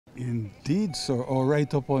Indeed, sir, or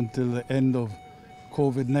right up until the end of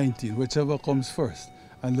COVID-19, whichever comes first.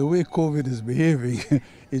 And the way COVID is behaving,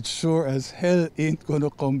 it sure as hell ain't going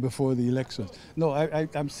to come before the elections. No,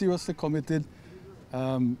 I'm seriously committed.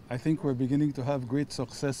 I think we're beginning to have great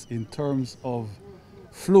success in terms of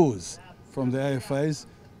flows from the IFIs.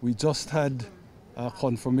 We just had a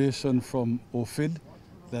confirmation from OFID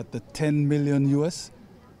that the 10 million US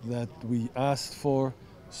that we asked for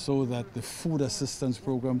so that the food assistance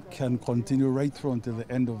program can continue right through until the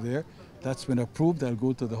end of the year. That's been approved. I'll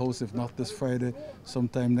go to the House, if not this Friday,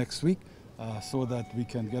 sometime next week, so that we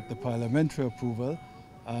can get the parliamentary approval.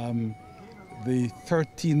 The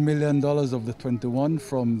 $13 million of the 21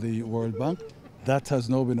 from the World Bank, that has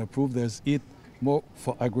now been approved. There's 8 more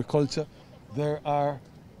for agriculture. There are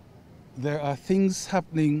things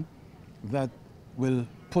happening that will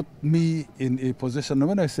put me in a position, and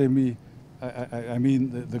when I say me, I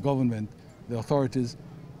mean the government, the authorities,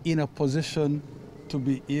 in a position to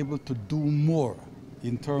be able to do more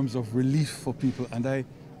in terms of relief for people, and I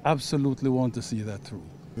absolutely want to see that through.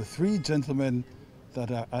 The 3 gentlemen that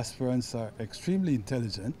are aspirants are extremely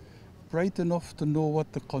intelligent, bright enough to know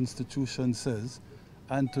what the Constitution says,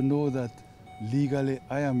 and to know that legally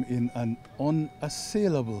I am in an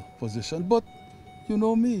unassailable position. But you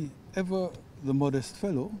know me, ever the modest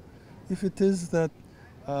fellow, if it is that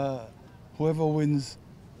whoever wins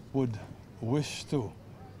would wish to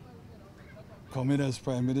come in as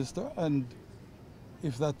Prime Minister, and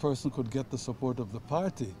if that person could get the support of the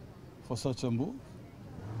party for such a move,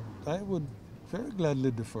 I would very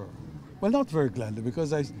gladly defer. Well, not very gladly,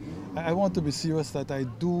 because I want to be serious that I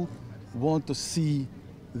do want to see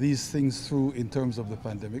these things through in terms of the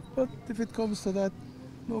pandemic. But if it comes to that,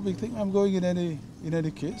 no big thing. I'm going in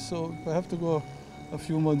any case, so if I have to go a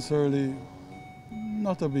few months early,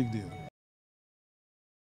 not a big deal.